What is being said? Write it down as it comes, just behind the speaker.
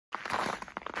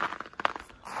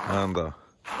And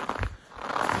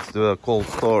let's do a cold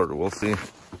start. We'll see.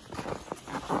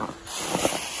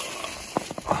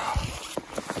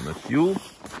 And the fuel.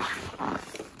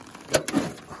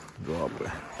 Drop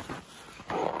it.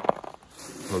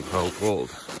 Look how cold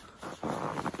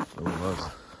it was.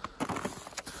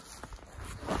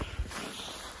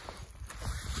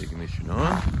 Ignition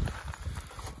on.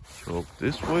 Choke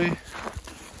this way.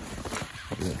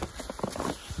 Yeah.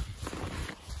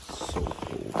 So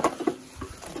cold.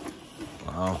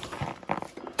 Wow.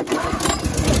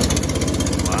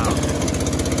 Wow.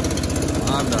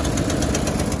 Honda.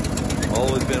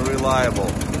 Always been reliable.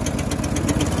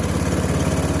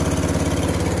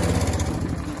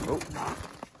 Oh.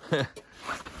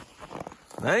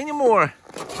 Not anymore.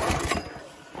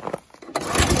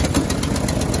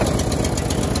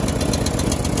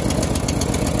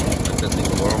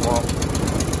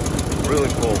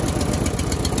 Really cold.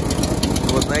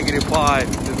 It was -5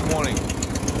 this morning.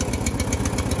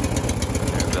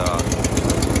 And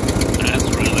that's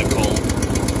really cold.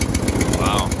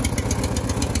 Wow.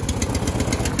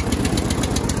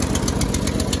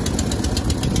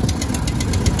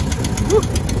 Woo.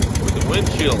 With the wind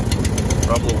chill,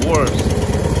 probably worse.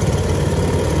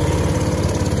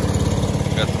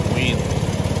 Got some wind.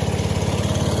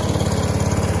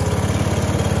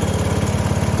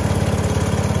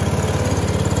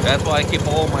 That's why I keep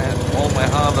all my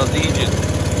Honda's engines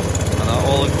and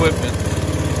all equipment.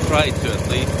 Try to at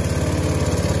least,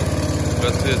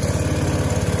 because it's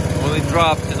when it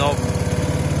drops, you know,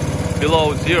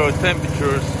 below 0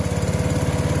 temperatures.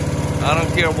 I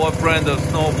don't care what brand of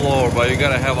snowblower, but you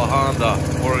gotta have a Honda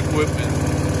or equipment.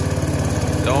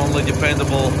 The only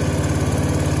dependable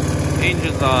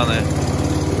engines on it.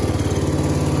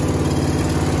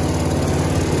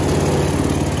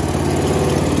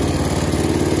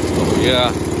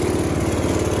 Yeah,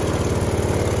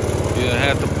 you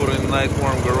have to put in a nice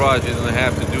warm garage. You don't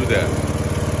have to do that.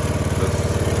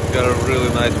 It's got a really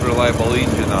nice, reliable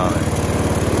engine on it.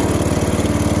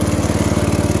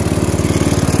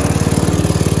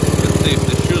 Let's see if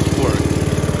the shoes work.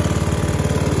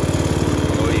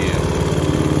 Oh yeah,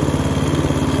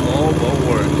 all but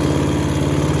works.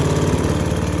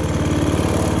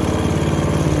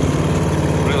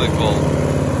 Really cold.